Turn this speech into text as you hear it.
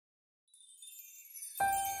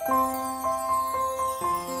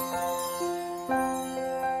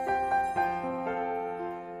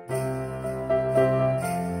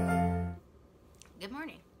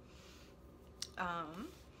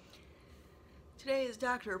Today is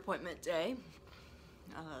doctor appointment day.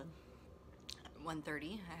 At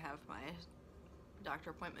 1:30 I have my doctor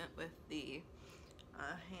appointment with the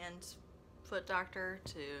hand foot doctor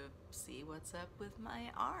to see what's up with my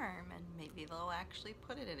arm, and maybe they'll actually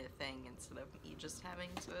put it in a thing instead of me just having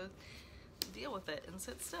to deal with it and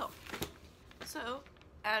sit still. So,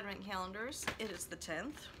 advent calendars. It is the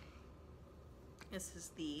 10th. This is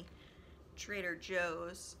the Trader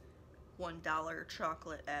Joe's $1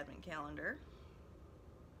 chocolate advent calendar.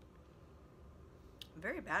 I'm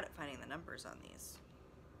very bad at finding the numbers on these.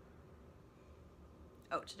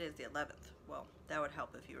 Oh, today's the 11th. Well, that would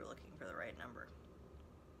help if you were looking for the right number.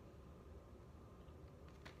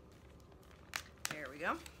 There we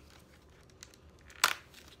go. I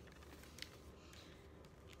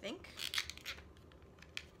think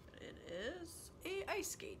it is a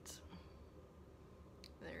ice skate.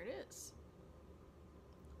 There it is.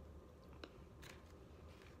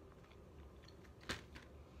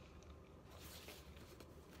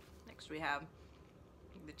 Next we have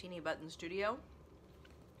the Teeny Button Studio.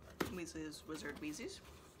 Weasley's Wizard Wheezies.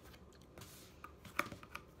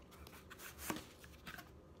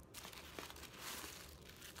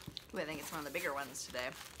 Ooh, I think it's one of the bigger ones today.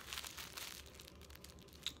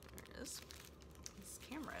 There it is. This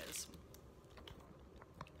camera is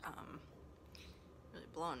really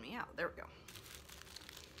blowing me out. There we go.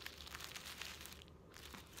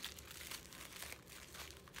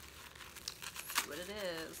 See what it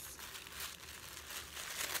is.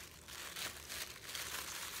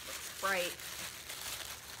 Looks bright.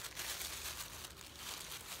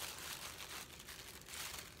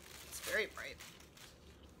 It's very bright.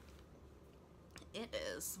 It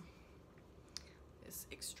is this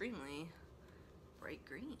extremely bright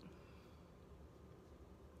green.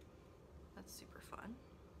 That's super fun.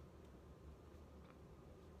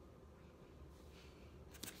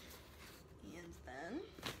 And then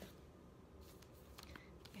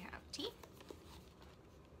we have tea.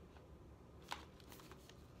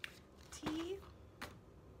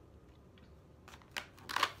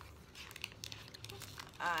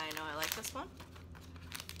 I know I like this one.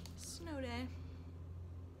 Snow Day.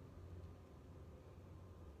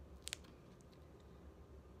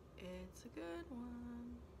 It's a good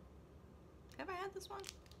one. Have I had this one?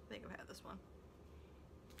 I think I've had this one.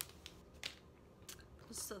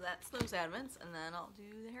 So that's those advents, and then I'll do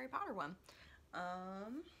the Harry Potter one.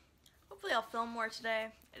 Hopefully I'll film more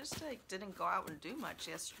today. I just didn't go out and do much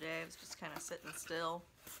yesterday. I was just kind of sitting still.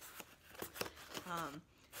 I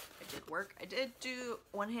did work. I did do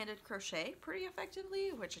one-handed crochet pretty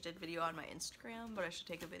effectively, which I did video on my Instagram, but I should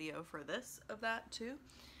take a video for this of that too.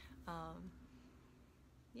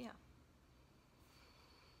 Yeah.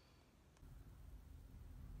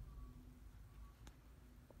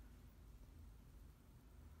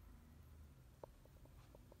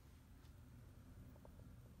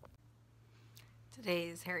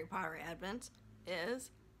 Today's Harry Potter Advent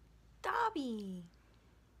is Dobby.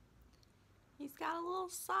 He's got a little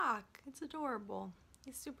sock. It's adorable.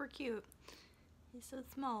 He's super cute. He's so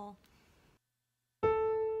small.